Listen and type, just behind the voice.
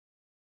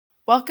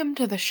Welcome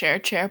to the Share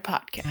Chair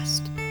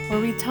podcast, where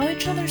we tell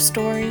each other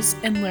stories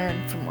and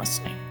learn from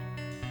listening.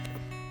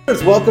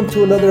 Welcome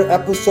to another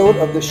episode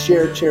of the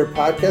Share Chair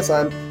podcast.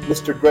 I'm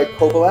Mr. Greg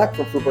Kovalak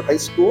from Fruitport High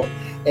School,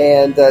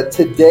 and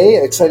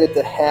today excited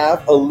to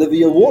have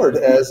Olivia Ward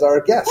as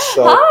our guest.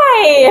 So,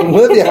 hi!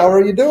 Olivia, how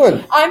are you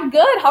doing? I'm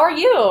good. How are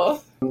you?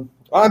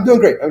 I'm doing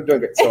great.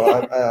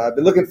 So I've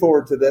been looking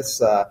forward to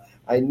this.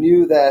 I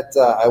knew that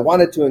I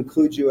wanted to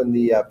include you in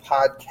the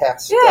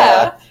podcast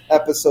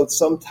episode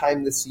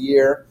sometime this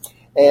year.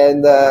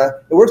 And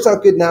it works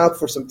out good now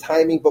for some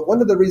timing. But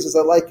one of the reasons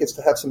I like is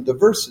to have some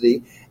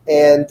diversity.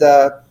 And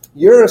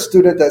you're a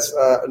student that's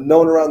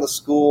known around the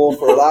school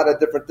for a lot of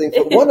different things.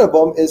 But one of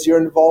them is your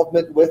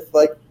involvement with,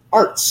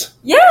 arts.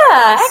 Yeah,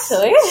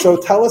 actually. So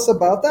tell us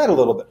about that a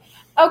little bit.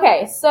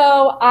 Okay,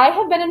 so I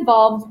have been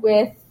involved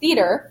with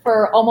theater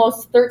for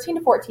almost 13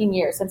 to 14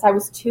 years, since I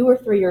was 2 or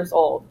 3 years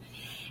old.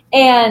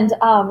 And,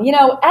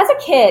 as a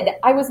kid,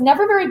 I was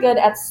never very good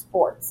at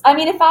sports. I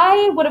mean, if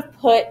I would have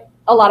put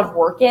a lot of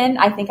work in,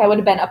 I think I would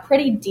have been a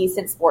pretty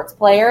decent sports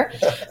player.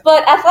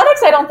 But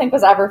athletics, I don't think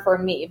was ever for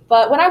me.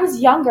 But when I was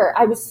younger,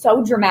 I was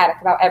so dramatic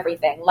about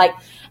everything. Like,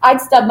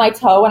 I'd stub my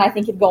toe, and I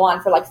think it'd go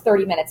on for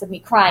 30 minutes of me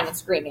crying and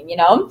screaming,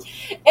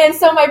 And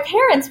so my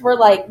parents were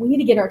like, we need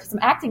to get her into some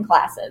acting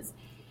classes.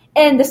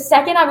 And the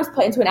second I was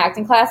put into an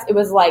acting class, it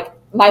was like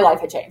my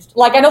life had changed.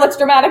 I know that's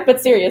dramatic, but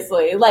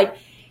seriously,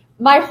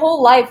 my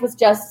whole life was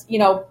just,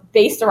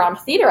 based around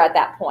theater at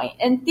that point.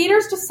 And theater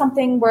is just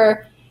something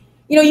where,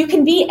 you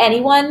can be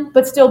anyone,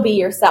 but still be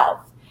yourself.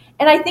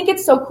 And I think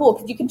it's so cool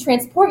because you can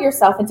transport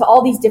yourself into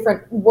all these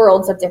different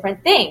worlds of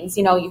different things.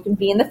 You can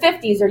be in the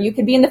 50s, or you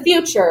could be in the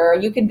future, or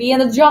you could be in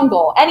the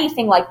jungle,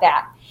 anything like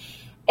that.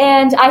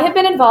 And I have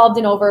been involved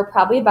in over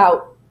probably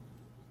about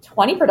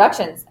 20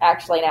 productions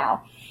actually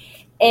now.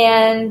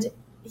 And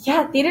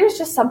yeah, theater is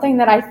just something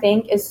that I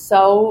think is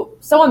so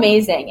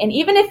amazing. And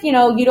even if, you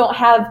don't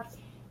have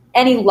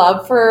any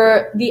love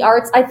for the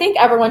arts, I think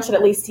everyone should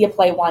at least see a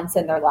play once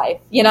in their life,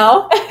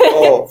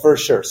 Oh, for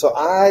sure. So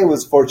I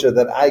was fortunate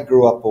that I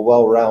grew up a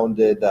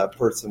well-rounded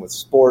person with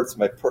sports.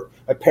 My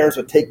parents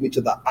would take me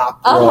to the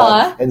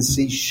opera and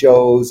see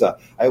shows.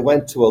 I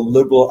went to a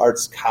liberal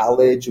arts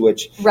college,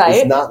 which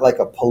is not like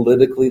a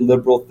politically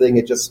liberal thing.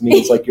 It just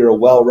means you're a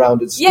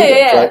well-rounded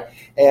student, right?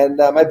 And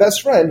my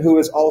best friend, who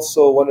is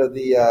also one of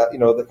the,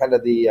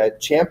 the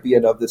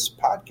champion of this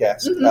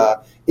podcast,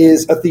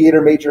 is a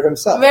theater major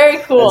himself. Very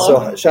cool. And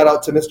so shout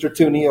out to Mr.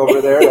 Tooney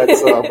over there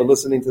that's been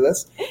listening to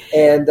this.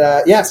 And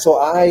so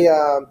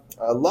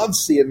I love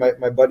seeing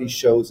my buddies'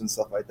 shows and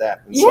stuff like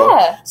that. And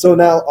So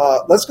now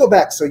let's go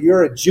back. So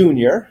you're a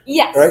junior.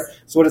 Yes. Right?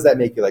 So what does that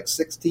make you,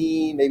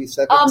 16, maybe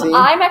 17?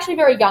 I'm actually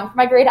very young for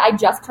my grade. I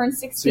just turned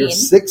 16. So you're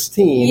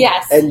 16.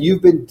 Yes. And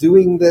you've been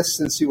doing this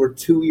since you were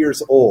 2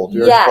 years old.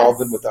 Your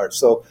involvement with art.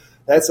 So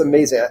that's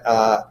amazing.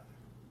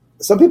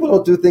 Some people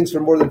don't do things for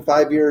more than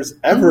 5 years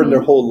ever in their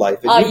whole life.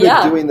 And you've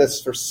been doing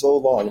this for so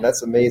long.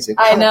 That's amazing.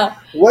 I know.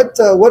 What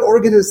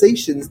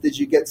organizations did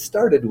you get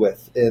started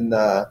with in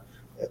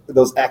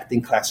those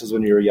acting classes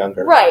when you were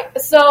younger? Right.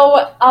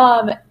 So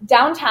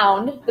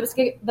downtown,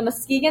 the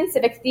Muskegon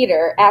Civic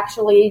Theater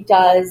actually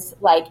does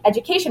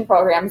education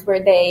programs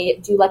where they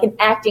do an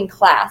acting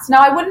class. Now,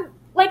 I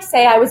wouldn't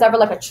say I was ever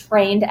a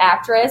trained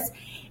actress.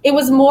 It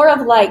was more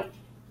of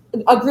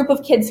a group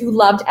of kids who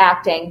loved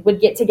acting would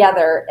get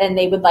together, and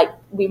they would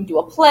we would do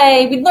a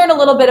play. We'd learn a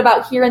little bit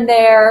about here and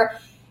there,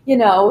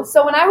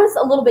 So when I was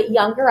a little bit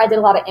younger, I did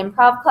a lot of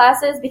improv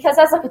classes because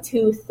as a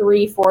 2,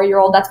 3,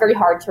 4-year-old, that's very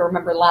hard to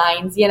remember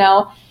lines,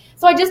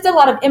 So I just did a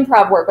lot of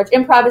improv work, which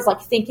improv is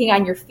thinking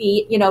on your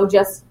feet,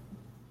 just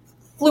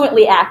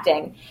fluently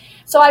acting.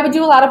 So I would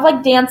do a lot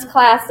of dance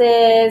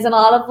classes and a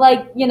lot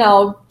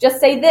of just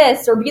say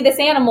this or be this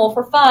animal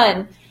for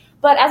fun.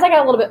 But as I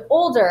got a little bit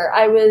older,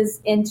 I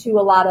was into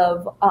a lot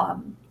of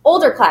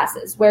older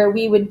classes where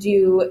we would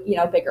do,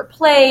 bigger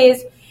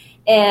plays,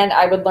 and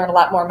I would learn a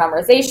lot more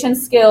memorization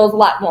skills, a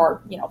lot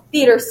more,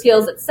 theater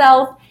skills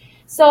itself.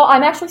 So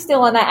I'm actually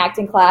still in that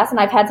acting class, and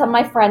I've had some of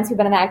my friends who've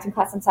been in acting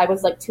class since I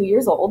was 2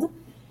 years old.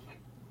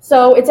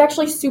 So it's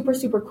actually super,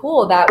 super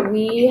cool that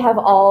we have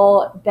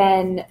all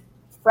been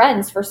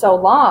friends for so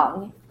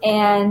long.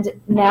 And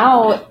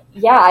now,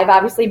 I've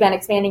obviously been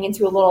expanding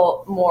into a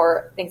little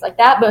more things like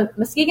that. But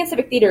Muskegon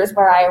Civic Theater is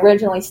where I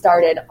originally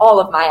started all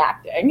of my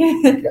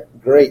acting.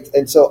 Great.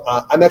 And so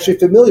I'm actually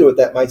familiar with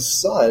that. My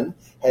son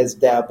has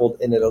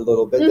dabbled in it a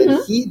little bit. And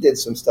he did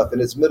some stuff in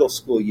his middle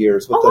school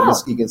years with the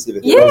Muskegon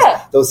Civic Theater.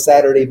 Those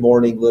Saturday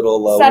morning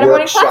little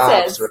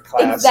workshops or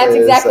classes. That's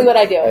exactly what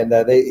I do. And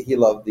he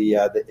loved the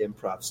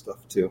improv stuff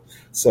too.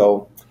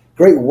 So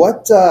great.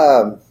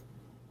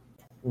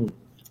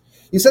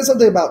 You said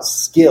something about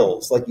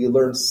skills, you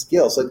learn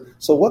skills.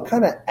 So what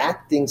kind of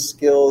acting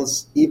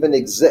skills even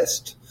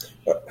exist?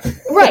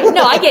 Right.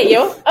 No, I get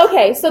you.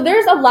 Okay. So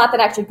there's a lot that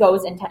actually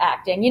goes into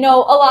acting. A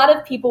lot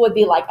of people would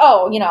be like,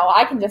 oh,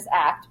 I can just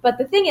act. But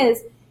the thing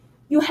is,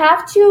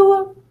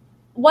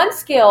 one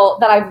skill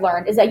that I've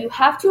learned is that you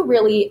have to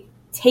really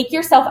take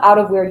yourself out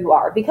of where you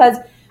are, because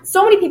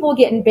so many people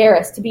get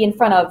embarrassed to be in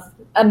front of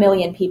a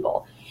million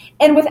people.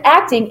 And with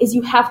acting is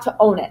you have to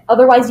own it.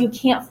 Otherwise, you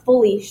can't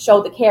fully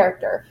show the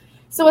character.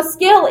 So a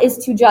skill is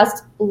to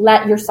just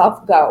let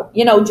yourself go.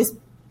 Just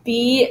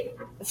be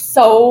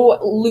so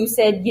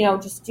lucid,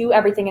 just do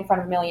everything in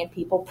front of a million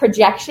people.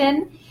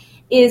 Projection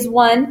is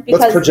one. Because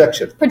what's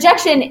projection?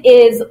 Projection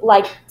is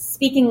like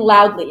speaking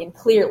loudly and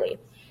clearly.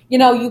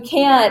 You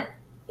can't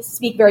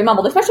speak very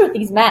mumbled, especially with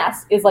these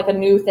masks is like a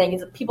new thing,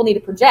 is that people need to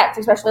project,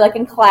 especially like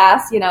in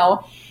class,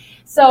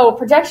 So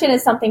projection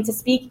is something to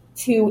speak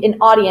to an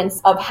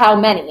audience of how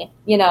many,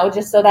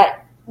 just so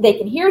that they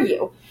can hear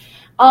you.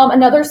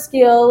 Another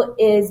skill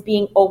is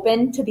being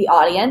open to the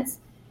audience.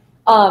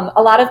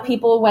 A lot of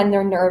people, when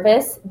they're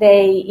nervous,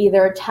 they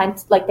either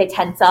tense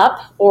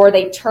up or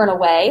they turn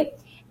away.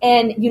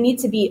 And you need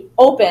to be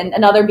open,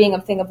 another being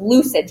a thing of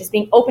lucid, just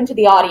being open to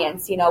the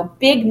audience,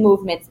 big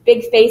movements,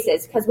 big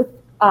faces. Because with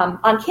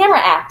on camera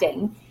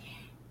acting,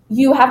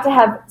 you have to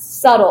have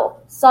subtle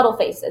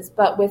faces.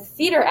 But with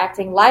theater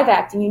acting, live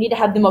acting, you need to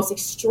have the most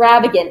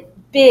extravagant,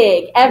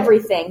 big,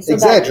 everything so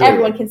that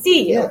everyone can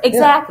see you. Yeah,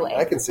 exactly. Yeah,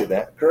 I can see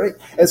that. Great.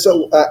 And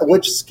so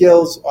which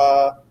skills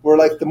were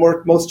like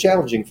the most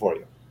challenging for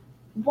you?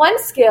 One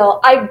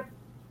skill,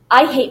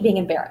 I hate being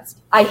embarrassed.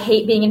 I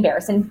hate being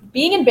embarrassed. And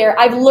being embarrassed,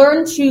 I've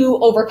learned to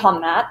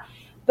overcome that,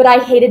 but I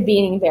hated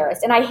being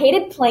embarrassed. And I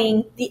hated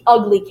playing the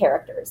ugly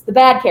characters, the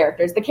bad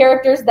characters, the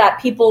characters that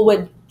people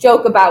would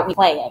joke about me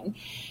playing.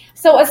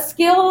 So a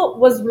skill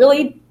was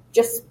really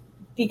just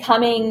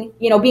becoming,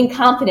 being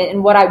confident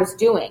in what I was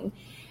doing.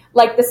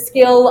 Like the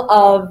skill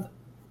of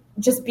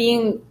just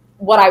being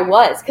what I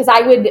was. Because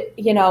I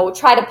would,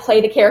 try to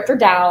play the character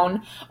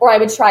down, or I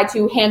would try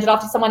to hand it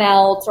off to someone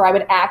else, or I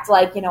would act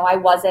like, I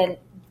wasn't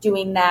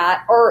doing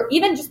that, or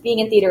even just being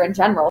in theater in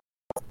general.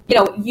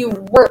 You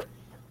work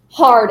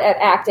hard at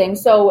acting,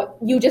 so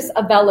you just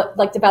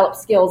develop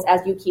skills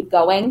as you keep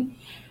going.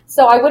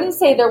 So I wouldn't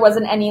say there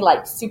wasn't any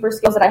super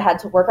skills that I had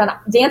to work on.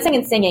 Dancing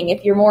and singing,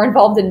 if you're more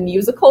involved in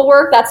musical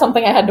work, that's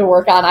something I had to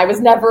work on. I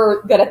was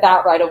never good at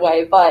that right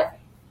away, but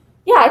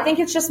yeah, I think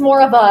it's just more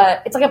of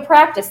it's like a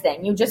practice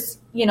thing. You just,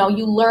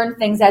 you learn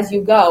things as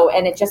you go,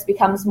 and it just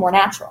becomes more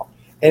natural.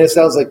 And it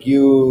sounds like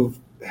you've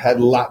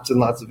had lots and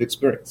lots of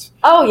experience.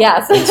 Oh,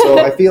 yes. And so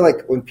I feel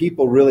like when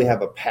people really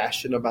have a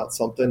passion about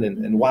something,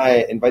 and why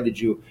I invited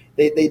you,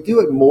 they do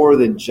it more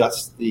than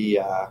just the,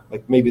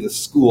 maybe the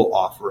school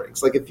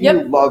offerings. Like if you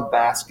love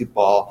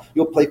basketball,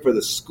 you'll play for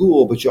the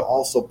school, but you'll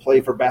also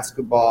play for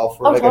basketball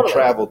for totally. A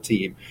travel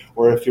team.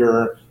 Or if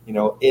you're,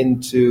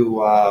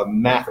 into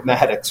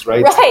mathematics,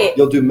 right? Right.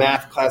 You'll do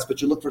math class,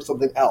 but you look for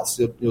something else.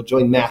 You'll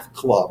join math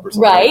club or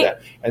something like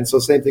that. And so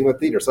same thing with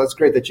theater. So that's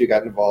great that you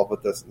got involved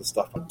with this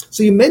stuff.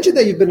 So you mentioned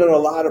that you've been in a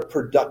lot of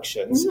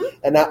productions,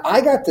 and now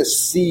I got to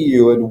see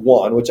you in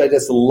one, which I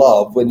just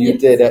love when you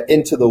did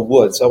Into the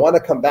Woods. So I want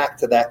to come back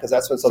to that because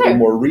that's been something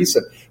more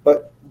recent.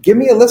 But give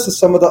me a list of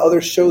some of the other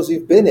shows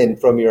you've been in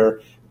from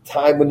your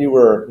time when you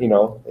were,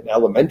 in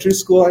elementary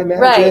school, I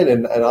imagine,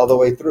 and all the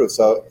way through.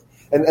 So.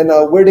 And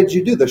where did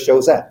you do the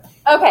shows at?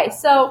 Okay,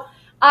 so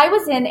I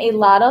was in a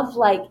lot of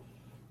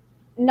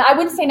I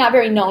wouldn't say not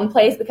very known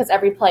plays because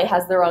every play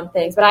has their own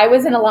things, but I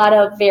was in a lot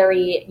of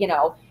very,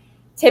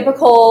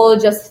 typical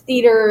just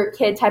theater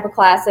kid type of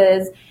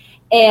classes.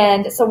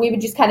 And so we would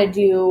just kind of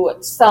do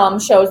some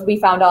shows we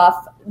found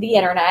off the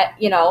internet,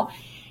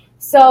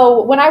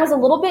 So when I was a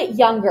little bit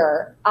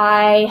younger,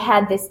 I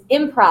had this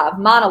improv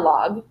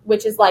monologue,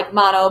 which is like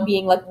mono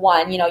being like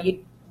one,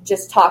 you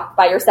just talk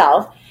by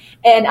yourself.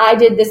 And I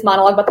did this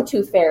monologue about the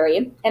Tooth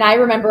Fairy. And I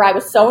remember I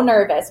was so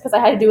nervous because I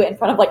had to do it in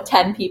front of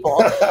 10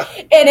 people.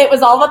 And it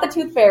was all about the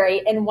Tooth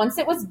Fairy. And once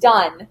it was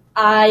done,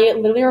 I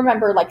literally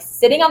remember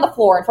sitting on the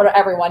floor in front of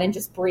everyone and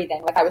just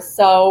breathing. I was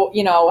so,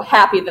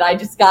 happy that I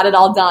just got it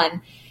all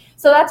done.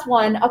 So that's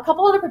one. A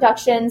couple other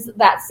productions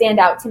that stand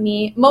out to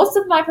me. Most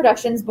of my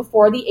productions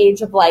before the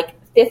age of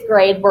 5th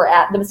grade were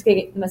at the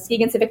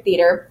Muskegon Civic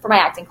Theater for my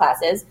acting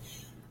classes.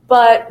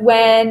 But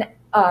when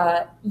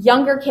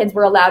younger kids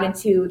were allowed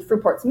into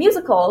Fruitport's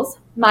musicals,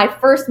 my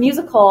first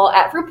musical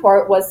at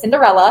Fruitport was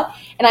Cinderella,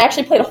 and I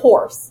actually played a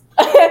horse.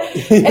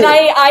 And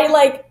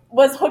I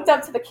was hooked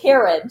up to the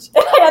carriage,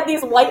 and I had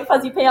these white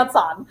fuzzy pants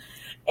on,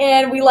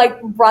 and we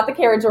brought the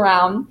carriage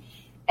around.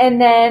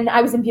 And then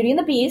I was in Beauty and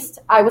the Beast.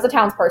 I was a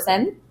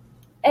townsperson.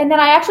 And then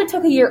I actually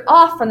took a year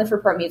off from the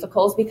Fruitport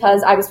musicals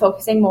because I was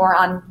focusing more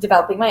on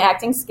developing my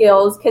acting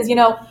skills. Because, when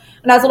I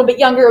was a little bit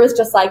younger, it was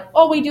just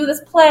we do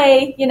this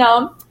play,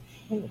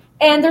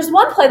 And there's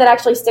one play that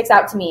actually sticks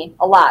out to me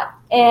a lot.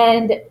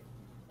 And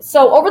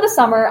so over the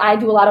summer, I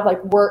do a lot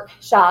of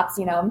workshops,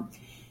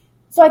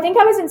 So I think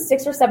I was in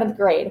 6th or 7th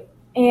grade.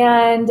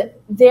 And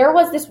there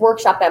was this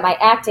workshop that my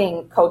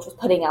acting coach was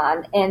putting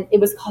on, and it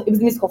was the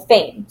musical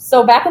Fame.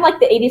 So back in the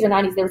 80s or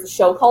 90s, there was a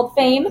show called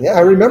Fame. Yeah, I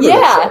remember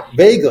that show.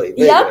 Vaguely. Yep.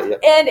 Yeah.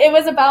 And it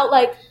was about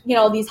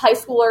these high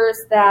schoolers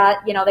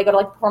that, they go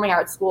to performing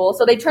arts school.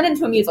 So they turned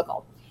into a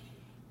musical.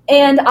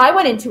 And I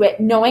went into it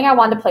knowing I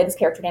wanted to play this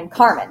character named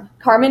Carmen.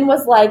 Carmen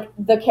was like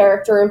the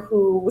character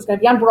who was going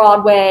to be on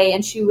Broadway,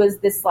 and she was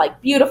this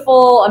like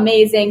beautiful,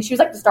 amazing. She was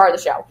like the star of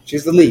the show.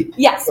 She's the lead.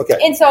 Yes. Okay.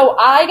 And so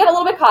I got a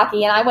little bit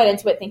cocky, and I went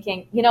into it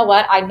thinking, you know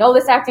what? I know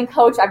this acting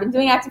coach. I've been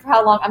doing acting for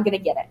how long? I'm going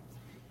to get it.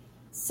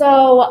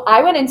 So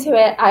I went into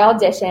it. I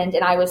auditioned,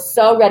 and I was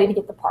so ready to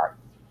get the part.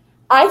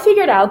 I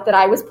figured out that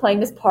I was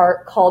playing this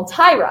part called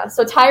Tyra.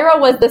 So Tyra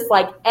was this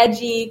like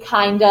edgy,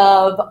 kind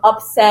of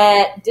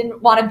upset,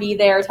 didn't want to be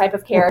there type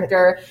of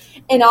character.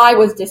 And I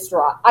was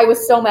distraught. I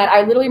was so mad.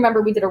 I literally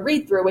remember we did a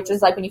read through, which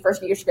is like when you first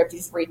get your script, you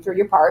just read through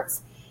your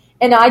parts.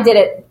 And I did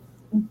it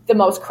the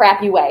most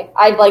crappy way.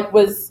 I like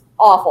was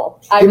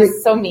awful. I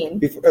was so mean.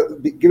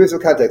 Give me some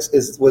context.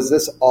 Was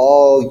this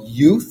all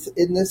youth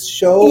in this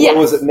show? Yes. Or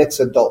was it mixed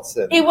adults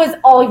in? It was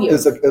all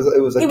youth.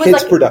 It was a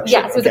kid's production.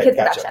 Yes, it was a kid's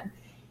production.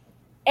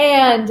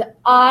 And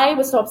I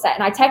was so upset.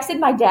 And I texted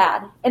my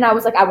dad, and I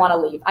was like, I want to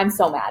leave. I'm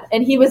so mad.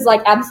 And he was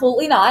like,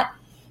 absolutely not.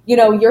 You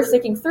know, you're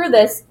sticking through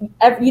this.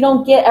 You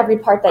don't get every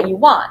part that you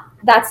want.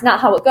 That's not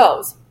how it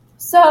goes.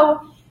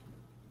 So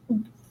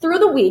through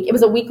the week, it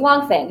was a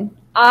week-long thing,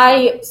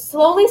 I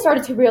slowly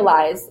started to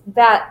realize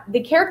that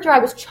the character I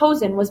was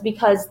chosen was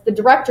because the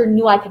director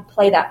knew I could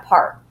play that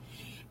part.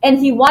 And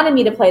he wanted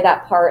me to play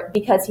that part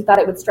because he thought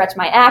it would stretch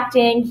my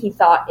acting. He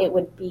thought it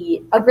would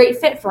be a great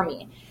fit for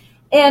me.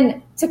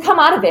 And to come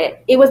out of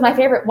it, it was one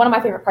of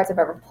my favorite parts I've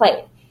ever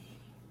played.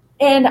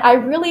 And I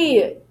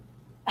really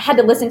had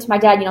to listen to my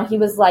dad. You know, he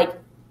was like,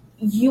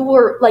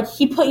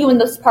 he put you in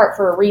this part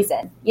for a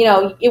reason. You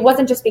know, it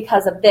wasn't just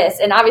because of this.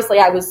 And obviously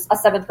I was a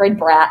 7th grade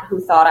brat who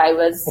thought I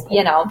was,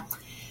 you know,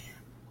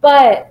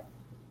 but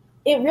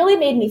it really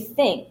made me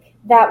think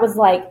that was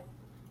like,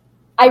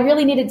 I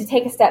really needed to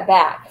take a step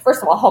back.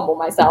 First of all, humble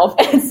myself.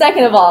 And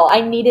second of all,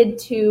 I needed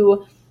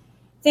to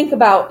think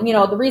about, you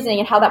know, the reasoning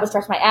and how that would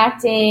stretch my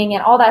acting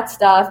and all that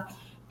stuff.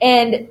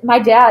 And my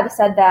dad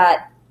said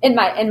that, and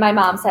my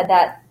mom said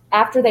that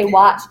after they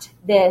watched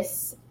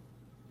this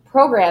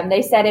program,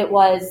 they said it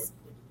was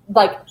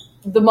like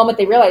the moment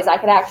they realized I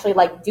could actually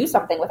like do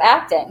something with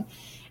acting.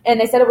 And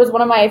they said it was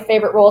one of my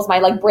favorite roles, my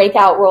like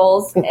breakout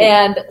roles.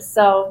 And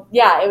so,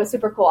 yeah, it was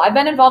super cool. I've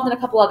been involved in a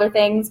couple other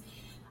things.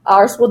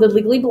 Our school did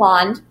Legally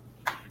Blonde.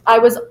 I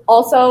was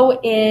also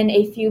in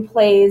a few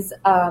plays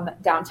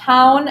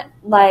downtown.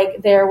 Like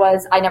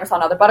I Never Saw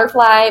Another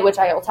Butterfly, which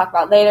I will talk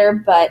about later.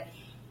 But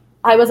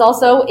I was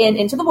also in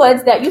Into the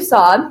Woods that you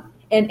saw.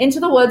 And Into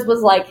the Woods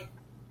was like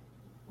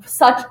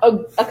such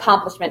an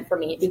accomplishment for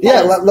me.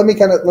 Because, let me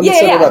set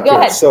it up go here.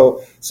 Ahead.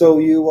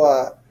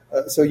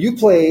 So you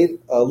played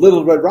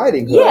Little Red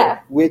Riding Hood,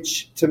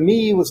 which to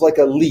me was like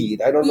a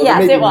lead. I don't know,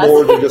 maybe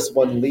more than just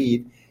one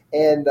lead.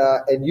 And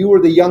you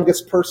were the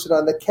youngest person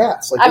on the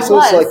cast. Like this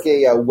was like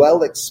a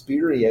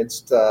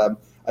well-experienced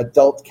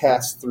adult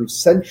cast through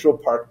Central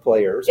Park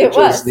Players, which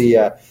is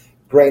the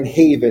Grand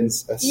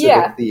Haven's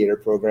civic theater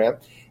program.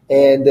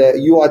 And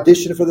you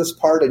auditioned for this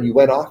part, and you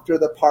went after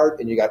the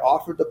part, and you got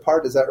offered the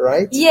part. Is that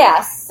right?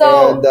 Yes.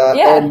 So,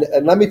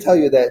 and let me tell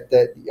you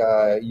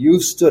that you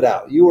stood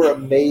out. You were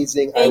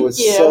amazing. Thank I was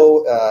you.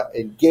 so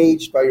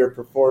engaged by your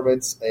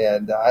performance,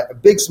 and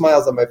big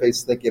smiles on my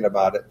face thinking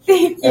about it.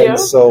 Thank you. And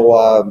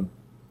so,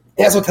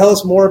 so tell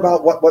us more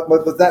about what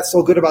was that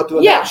so good about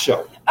doing that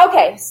show?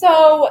 Okay,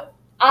 so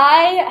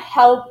I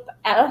help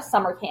at a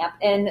summer camp,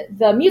 and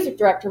the music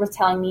director was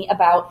telling me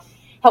about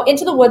how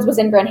Into the Woods was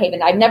in Grand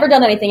Haven. I've never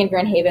done anything in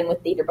Grand Haven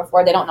with theater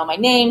before. They don't know my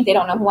name. They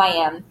don't know who I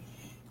am.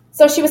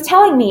 So she was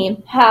telling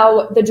me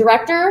how the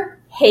director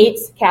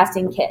hates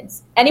casting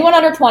kids. Anyone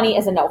under 20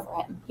 is a no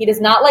for him. He does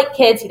not like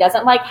kids. He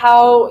doesn't like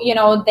how, you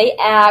know, they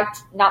act,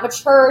 not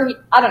mature.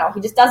 I don't know.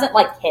 He just doesn't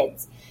like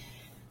kids.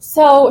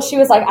 So she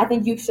was like, I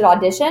think you should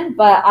audition,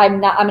 but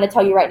I'm going to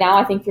tell you right now,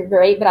 I think you're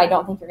great, but I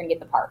don't think you're going to get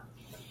the part.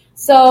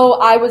 So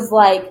I was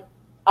like,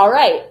 all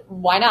right,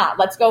 why not?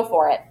 Let's go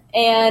for it.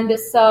 And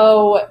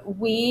so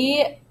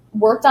we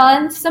worked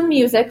on some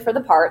music for the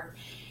part,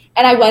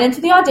 and I went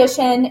into the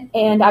audition,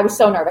 and I was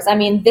so nervous. I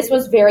mean, this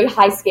was very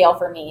high scale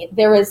for me.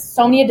 There was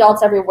so many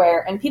adults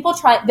everywhere, and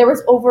there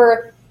was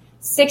over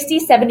 60,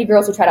 70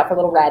 girls who tried out for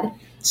Little Red.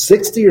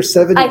 60 or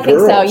 70 I think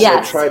girls so,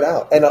 yes. who tried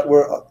out. And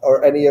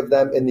are any of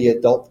them in the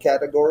adult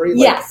category?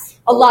 Yes.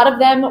 A lot of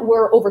them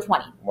were over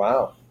 20.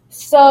 Wow.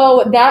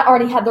 So that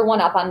already had their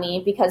one up on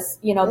me because,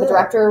 you know, the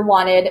director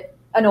wanted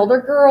an older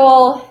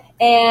girl.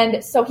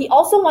 And so he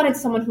also wanted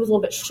someone who was a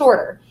little bit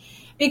shorter.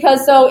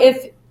 Because so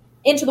if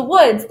Into the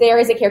Woods, there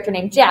is a character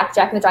named Jack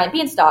and the Giant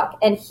Beanstalk,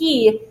 and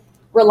he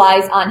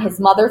relies on his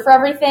mother for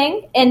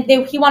everything. And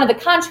he wanted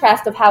the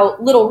contrast of how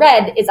Little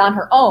Red is on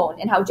her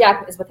own and how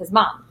Jack is with his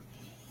mom.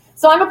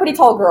 So I'm a pretty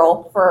tall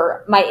girl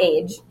for my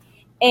age.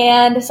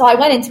 And so I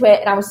went into it,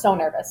 and I was so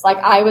nervous. Like,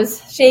 I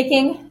was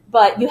shaking,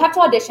 but you have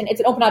to audition.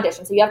 It's an open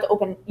audition, so you have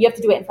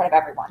to do it in front of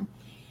everyone.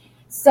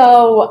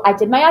 So I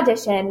did my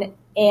audition,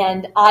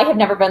 and I have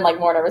never been, like,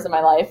 more nervous in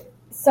my life.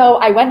 So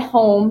I went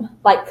home,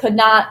 like, could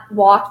not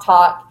walk,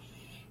 talk,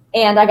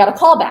 and I got a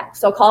callback.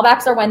 So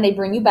callbacks are when they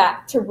bring you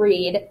back to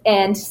read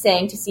and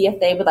sing to see if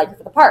they would like you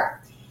for the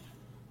part.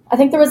 I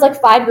think there was, like,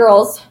 5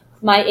 girls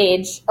my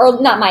age,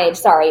 or not my age,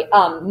 sorry,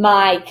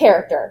 my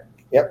character.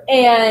 Yep.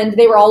 And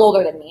they were all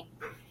older than me.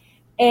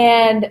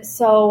 And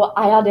so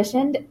I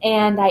auditioned,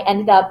 and I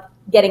ended up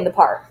getting the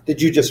part.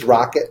 Did you just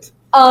rock it?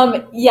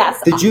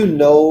 Yes. Did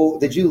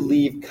you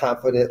leave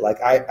confident,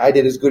 like, I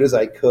did as good as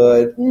I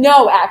could?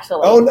 No,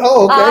 actually. Oh,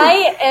 no, okay.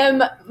 I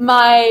am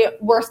my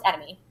worst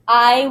enemy.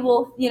 I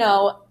will,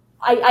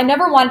 I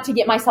never wanted to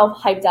get myself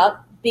hyped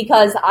up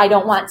because I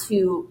don't want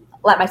to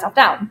let myself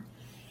down.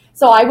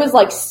 So I was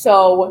like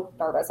so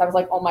nervous. I was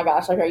like, oh my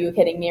gosh, like, are you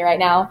kidding me right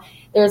now?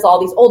 There's all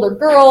these older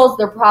girls.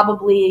 They're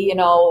probably,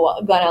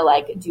 gonna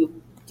like do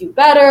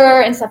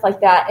better and stuff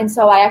like that. And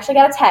so I actually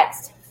got a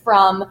text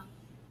from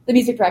the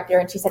music director,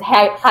 and she said,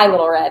 hi,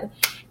 Little Red.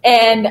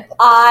 And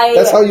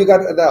that's how you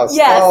got announced.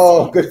 Yes.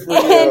 Oh, good for you.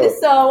 And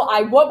so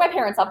I woke my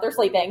parents up. They're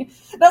sleeping.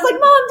 And I was like,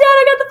 Mom, Dad,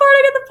 I got the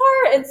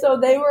part. And so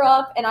they were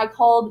up, and I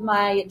called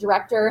my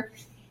director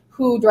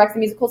who directs the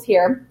musicals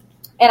here.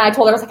 And I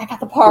told her, I was like, I got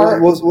the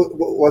part.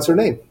 What's her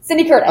name?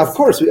 Cindy Curtis. Of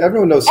course.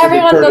 Everyone knows Cindy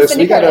Curtis.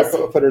 We got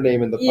to put her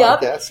name in the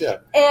podcast. Yeah.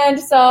 And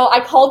so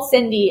I called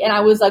Cindy, and I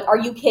was like, are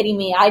you kidding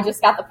me? I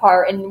just got the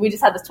part. And we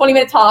just had this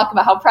 20-minute talk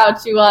about how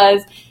proud she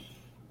was.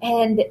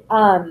 And,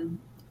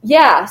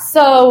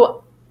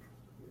 so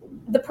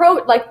the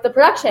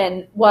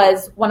production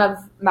was one of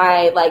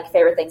my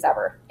favorite things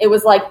ever. It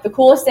was the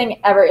coolest thing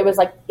ever. It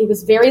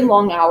was very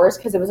long hours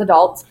because it was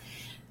adults.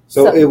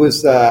 So it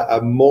was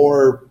a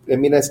more, I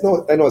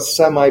know it's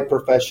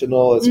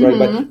semi-professional, it's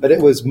right, but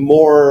it was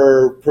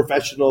more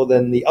professional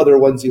than the other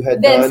ones you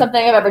had done. Than something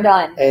I've ever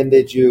done. And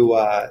did you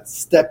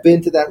step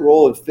into that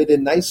role and fit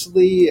in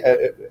nicely?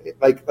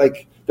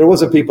 There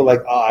wasn't people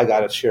like, oh, I got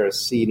to share a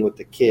scene with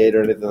the kid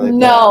or anything like that.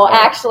 No,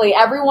 actually,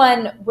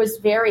 everyone was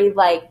very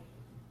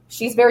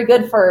she's very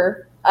good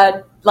for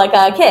a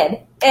kid.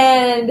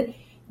 And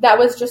that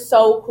was just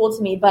so cool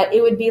to me. But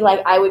it would be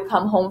I would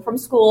come home from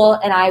school,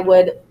 and I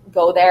would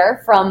go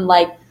there from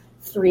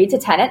 3 to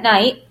 10 at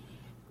night,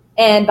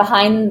 and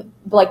behind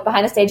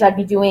the stage I'd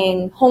be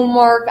doing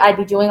homework, I'd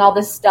be doing all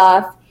this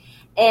stuff.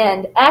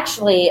 And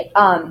actually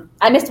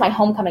I missed my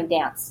homecoming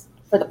dance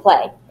for the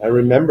play. I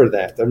remember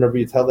that. I remember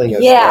you telling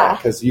us that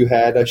because you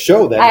had a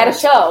show that I had a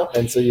show,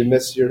 and so you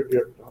missed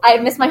I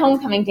missed my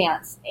homecoming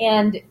dance.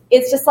 And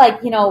it's just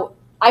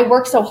I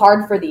work so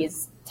hard for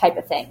these type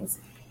of things,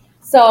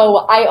 so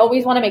I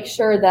always want to make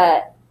sure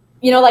that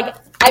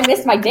I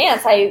missed my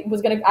dance. I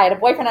had a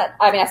boyfriend.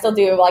 I still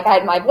do. I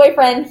had my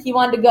boyfriend. He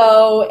wanted to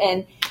go,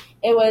 and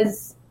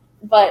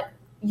but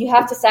you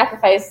have to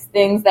sacrifice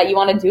things that you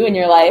want to do in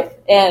your life.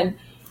 And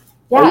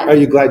yeah. Are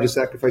you glad you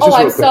sacrificed?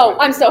 Oh,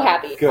 I'm so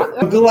happy. Good.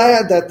 I'm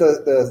glad that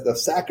the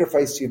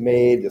sacrifice you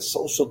made, the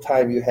social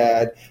time you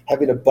had,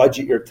 having to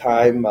budget your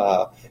time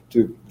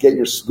to get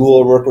your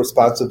schoolwork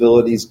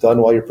responsibilities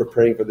done while you're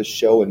preparing for the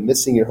show, and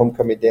missing your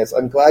homecoming dance.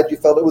 I'm glad you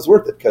felt it was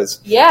worth it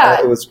because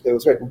it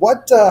was great.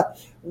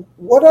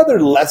 What other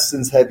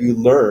lessons have you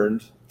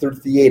learned through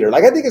theater?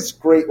 I think it's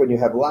great when you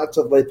have lots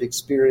of life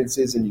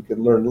experiences and you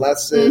can learn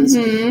lessons.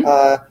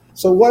 Mm-hmm.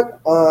 So what?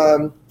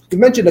 You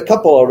mentioned a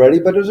couple already,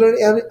 but is there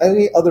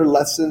any other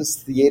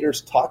lessons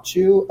theaters taught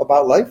you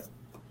about life?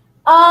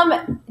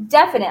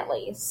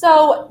 Definitely.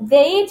 So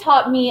they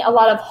taught me a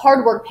lot of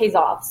hard work pays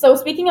off. So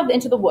speaking of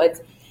Into the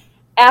Woods,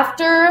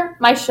 after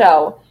my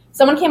show,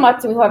 someone came up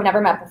to me who I've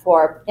never met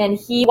before, and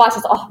he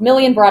watches a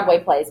million Broadway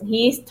plays. And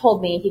he told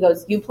me, he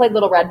goes, you played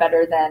Little Red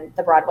better than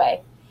the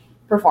Broadway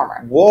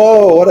performer.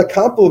 Whoa, what a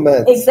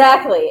compliment.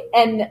 Exactly.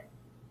 And,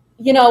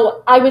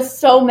 I was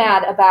so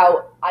mad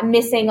about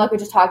missing, like we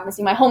just talked,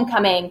 missing my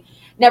homecoming,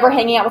 never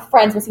hanging out with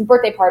friends, missing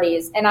birthday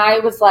parties. And I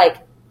was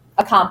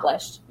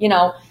accomplished,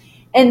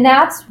 And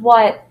that's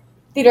what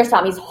theater's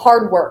taught me is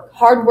hard work.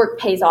 Hard work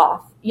pays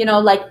off.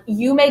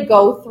 You may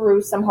go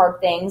through some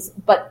hard things,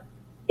 but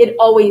it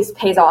always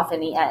pays off in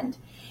the end.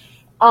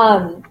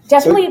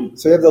 Definitely.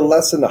 So you have the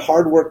lesson, the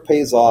hard work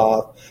pays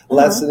off.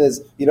 Lesson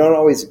is you don't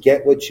always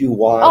get what you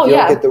want. You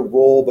don't get the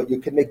role, but you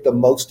can make the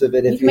most of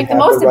it if you have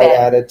the right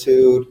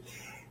attitude.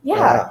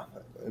 Yeah.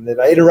 And did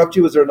I interrupt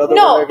you? Was there another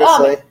one I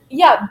could say?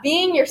 Yeah,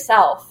 being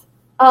yourself.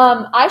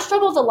 I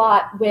struggled a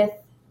lot with,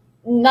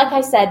 like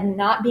I said,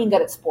 not being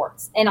good at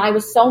sports. And I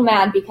was so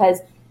mad because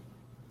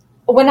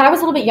when I was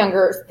a little bit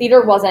younger,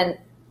 theater wasn't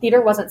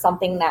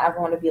something that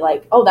everyone would be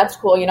like, oh, that's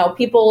cool.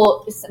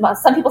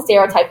 Some people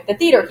stereotype the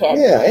theater kid.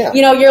 Yeah.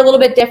 You're a little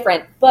bit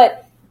different.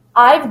 But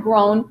I've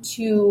grown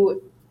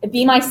to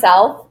be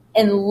myself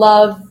and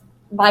love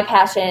my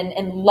passion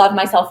and love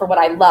myself for what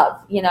I love,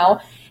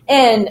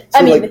 And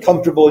so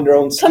comfortable in your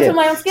own skin. Comfortable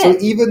in my own skin. So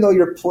even though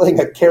you're playing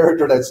a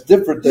character that's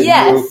different than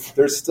you,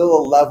 there's still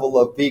a level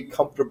of being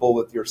comfortable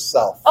with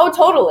yourself. Oh,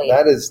 totally.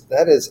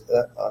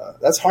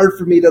 That's hard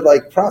for me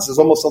to process.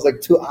 Almost sounds like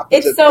two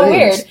opposite things. It's so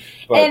weird.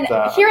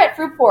 But, here at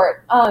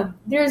Fruitport,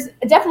 there's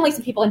definitely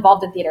some people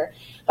involved in theater,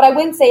 but I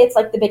wouldn't say it's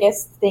the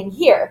biggest thing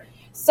here.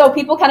 So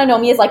people kind of know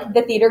me as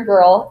the theater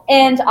girl,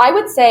 and I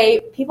would say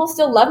people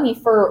still love me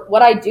for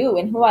what I do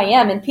and who I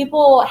am, and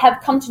people have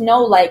come to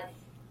know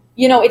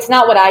it's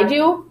not what I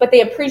do, but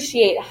they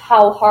appreciate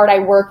how hard I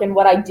work and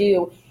what I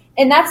do.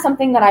 And that's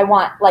something that I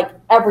want like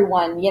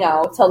everyone,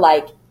 to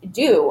like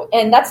do.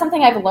 And that's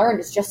something I've learned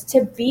is just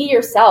to be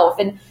yourself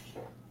and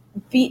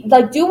be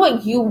like, do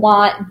what you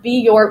want, be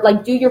your,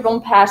 like, do your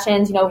own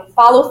passions,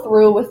 follow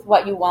through with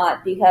what you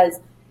want, because,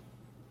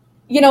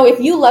 if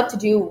you love to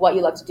do what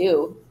you love to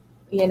do,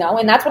 and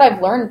that's what I've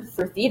learned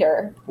through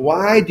theater.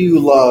 Why do you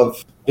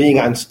love being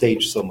on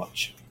stage so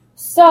much?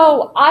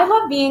 So I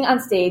love being on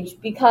stage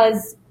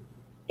because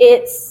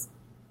it's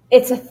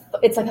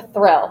like a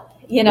thrill,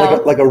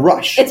 like a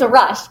rush. It's a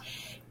rush.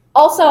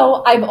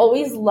 Also, I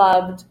always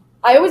loved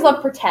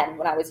pretend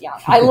when I was young.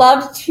 I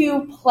loved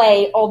to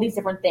play all these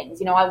different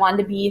things. I wanted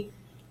to be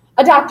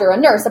a doctor, a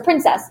nurse, a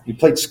princess. You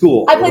played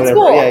school. I played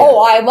school. Yeah, yeah.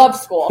 Oh, I loved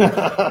school.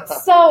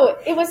 So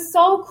it was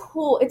so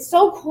cool. It's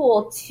so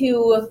cool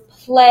to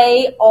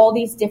play all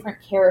these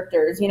different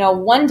characters.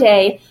 One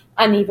day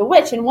I'm Eva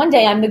Witch and one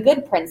day I'm the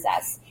good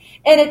princess.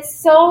 And it's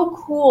so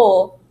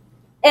cool.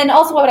 And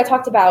also what I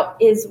talked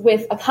about is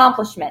with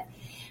accomplishment.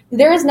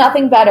 There is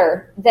nothing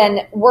better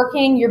than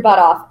working your butt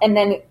off and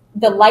then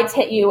the lights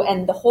hit you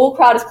and the whole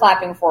crowd is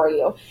clapping for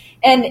you.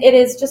 And it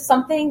is just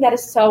something that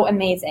is so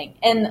amazing.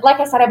 And like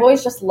I said, I've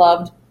always just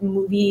loved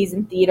movies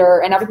and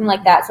theater and everything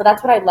like that. So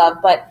that's what I love.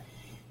 But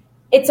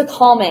it's a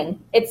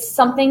calming. It's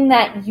something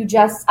that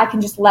I can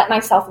just let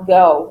myself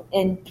go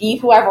and be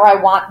whoever I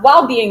want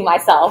while being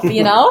myself,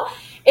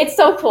 It's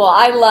so cool.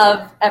 I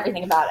love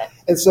everything about it.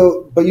 And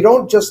so, but you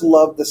don't just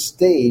love the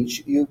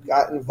stage. You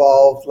got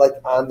involved like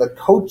on the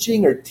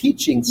coaching or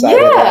teaching side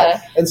of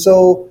that. And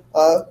so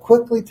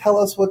quickly tell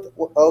us what's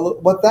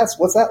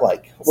that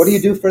like? What do you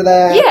do for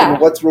that? Yeah.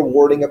 And what's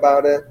rewarding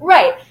about it?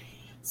 Right.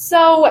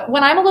 So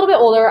when I'm a little bit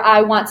older,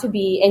 I want to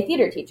be a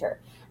theater teacher.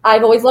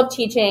 I've always loved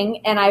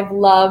teaching and I've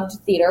loved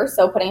theater.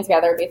 So putting it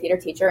together to be a theater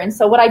teacher. And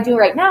so what I do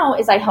right now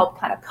is I help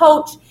kind of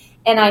coach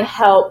and I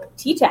help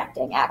teach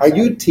acting, actually. Are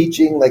you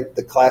teaching like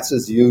the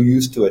classes you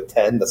used to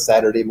attend, the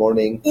Saturday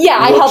morning Yeah,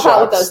 I help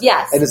out with those,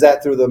 yes. And is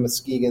that through the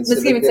Muskegon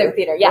Civic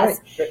Theater? Yes.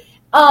 Right.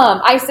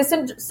 I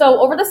assisted,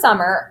 so over the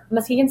summer,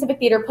 Muskegon Civic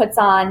Theater puts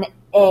on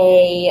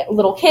a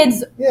little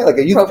kids like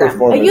a youth program,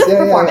 performance. A youth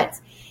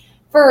performance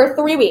for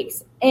 3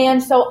 weeks.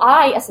 And so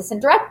I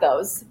assistant direct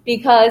those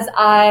because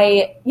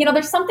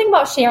there's something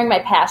about sharing my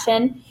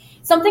passion,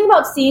 something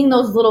about seeing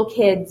those little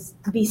kids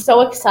be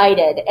so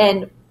excited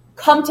and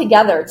come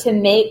together to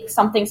make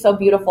something so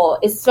beautiful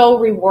is so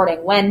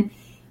rewarding. When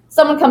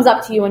someone comes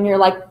up to you and you're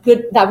like,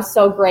 good, that was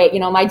so great.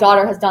 My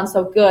daughter has done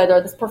so good,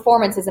 or this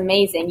performance is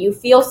amazing. You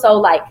feel so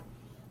like,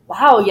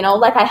 wow,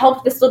 like I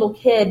helped this little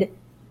kid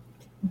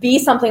be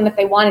something that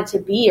they wanted to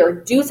be or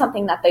do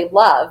something that they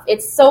love.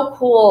 It's so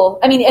cool.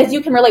 I mean, as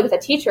you can relate with a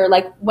teacher,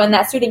 like when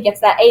that student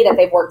gets that A that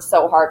they've worked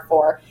so hard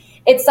for,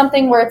 it's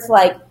something where it's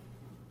like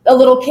a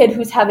little kid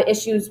who's having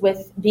issues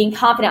with being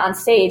confident on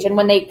stage. And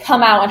when they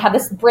come out and have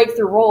this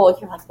breakthrough role,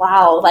 you're like,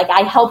 wow, like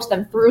I helped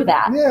them through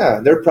that.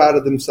 Yeah, they're proud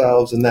of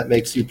themselves and that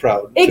makes you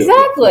proud.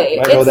 Exactly.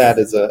 Too. I know that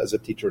as a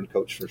teacher and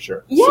coach for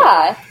sure.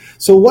 Yeah.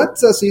 So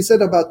you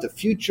said about the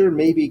future,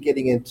 maybe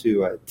getting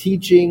into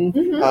teaching.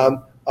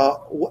 Mm-hmm.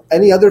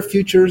 Any other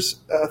futures,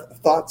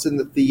 thoughts in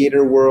the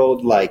theater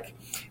world? Like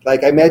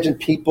I imagine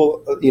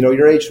people,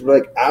 your age,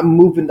 like, I'm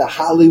moving to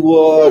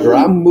Hollywood or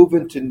I'm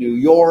moving to New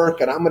York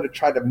and I'm going to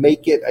try to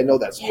make it. I know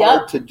that's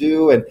hard to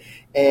do. And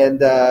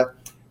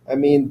I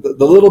mean,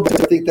 the little bit,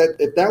 I think that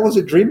if that was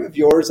a dream of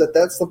yours,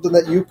 that's something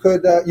that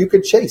you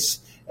could chase.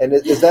 And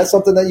is that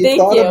something that you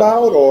thought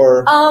about,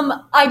 or?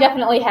 I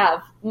definitely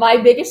have. My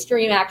biggest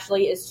dream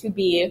actually is to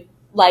be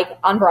like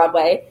on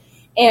Broadway,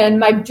 and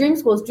my dream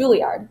school is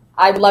Juilliard.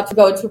 I would love to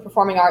go to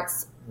performing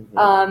arts,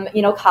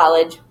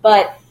 college,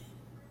 but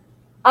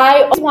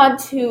I always want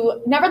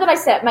to, never that I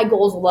set my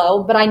goals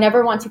low, but I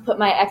never want to put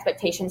my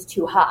expectations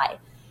too high.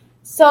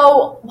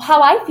 So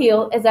how I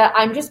feel is that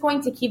I'm just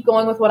going to keep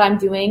going with what I'm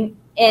doing,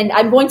 and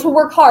I'm going to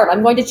work hard.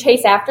 I'm going to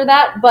chase after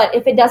that, but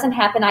if it doesn't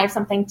happen, I have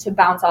something to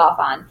bounce off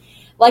on.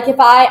 Like if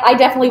I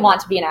definitely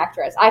want to be an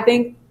actress. I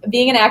think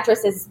being an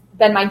actress has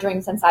been my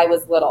dream since I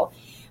was little.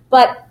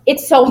 But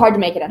it's so hard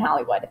to make it in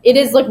Hollywood. It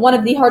is like one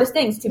of the hardest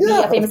things to be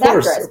a famous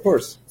actress. Of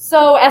course.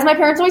 So as my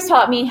parents always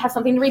taught me, have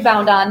something to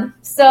rebound on.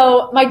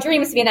 So my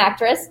dream is to be an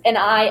actress, and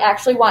I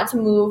actually want to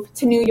move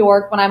to New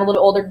York when I'm a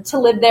little older to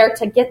live there,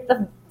 to get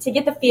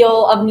the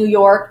feel of New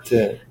York.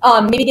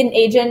 Maybe get an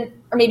agent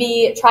or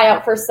maybe try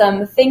out for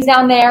some things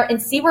down there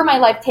and see where my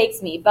life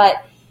takes me.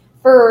 But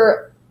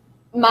for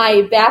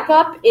my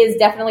backup is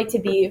definitely to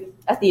be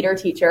a theater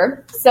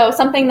teacher. So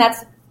something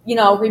that's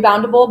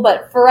reboundable.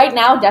 But for right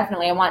now,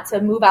 definitely, I want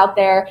to move out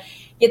there,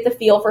 get the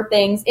feel for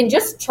things, and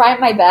just try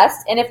my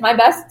best. And if my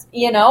best,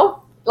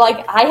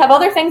 like I have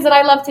other things that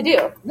I love to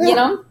do,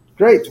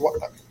 Great.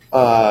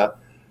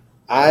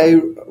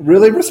 I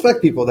really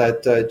respect people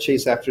that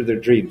chase after their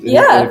dreams,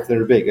 if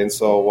they're big. And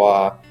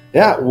so,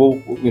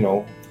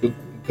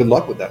 good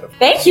luck with that.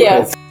 Thank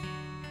you.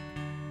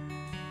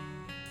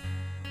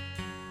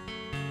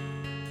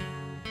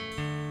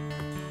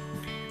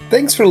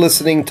 Thanks for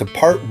listening to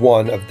part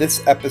 1 of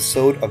this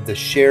episode of the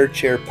Share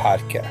Chair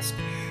podcast.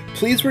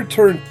 Please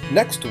return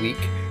next week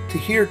to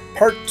hear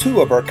part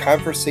 2 of our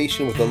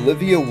conversation with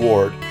Olivia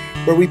Ward,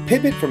 where we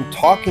pivot from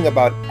talking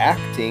about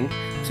acting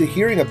to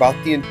hearing about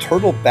the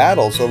internal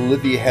battles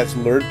Olivia has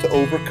learned to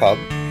overcome,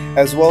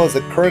 as well as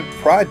the current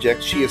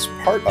project she is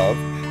part of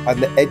on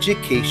the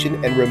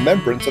education and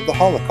remembrance of the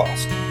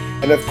Holocaust.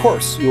 And of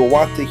course, you will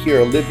want to hear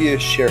Olivia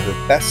share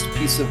her best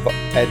piece of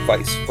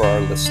advice for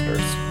our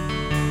listeners.